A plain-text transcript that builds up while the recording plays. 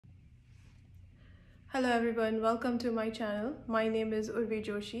Hello everyone, welcome to my channel. My name is Urvi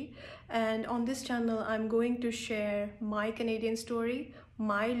Joshi, and on this channel I'm going to share my Canadian story,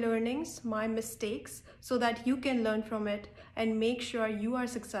 my learnings, my mistakes, so that you can learn from it and make sure you are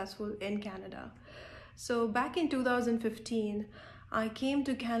successful in Canada. So back in 2015, I came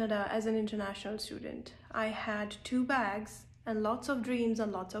to Canada as an international student. I had 2 bags and lots of dreams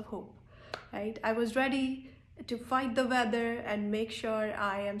and lots of hope, right? I was ready to fight the weather and make sure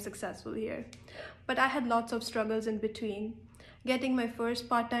I am successful here. But I had lots of struggles in between. Getting my first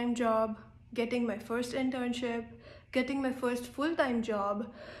part-time job, getting my first internship, getting my first full-time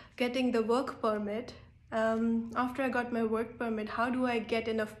job, getting the work permit. After I got my work permit, how do I get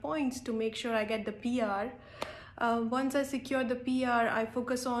enough points to make sure I get the PR? Once I secure the PR, I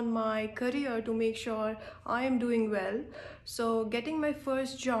focus on my career to make sure I am doing well. So getting my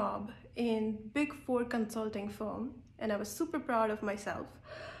first job in Big Four consulting firm, and I was super proud of myself.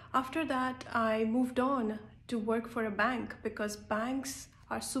 After that, I moved on to work for a bank because banks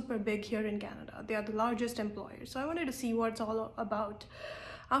are super big here in Canada. They are the largest employer. So I wanted to see what it's all about.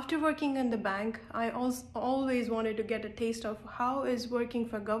 After working in the bank, I always wanted to get a taste of how is working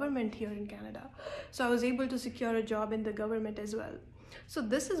for government here in Canada. So I was able to secure a job in the government as well. So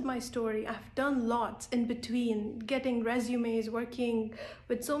this is my story. I've done lots in between, getting resumes, working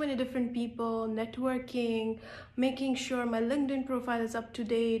with so many different people, networking, making sure my LinkedIn profile is up to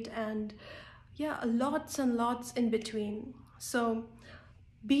date, and yeah, lots and lots in between. So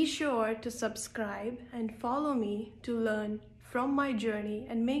be sure to subscribe and follow me to learn from my journey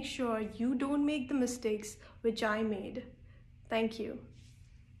and make sure you don't make the mistakes which I made. Thank you.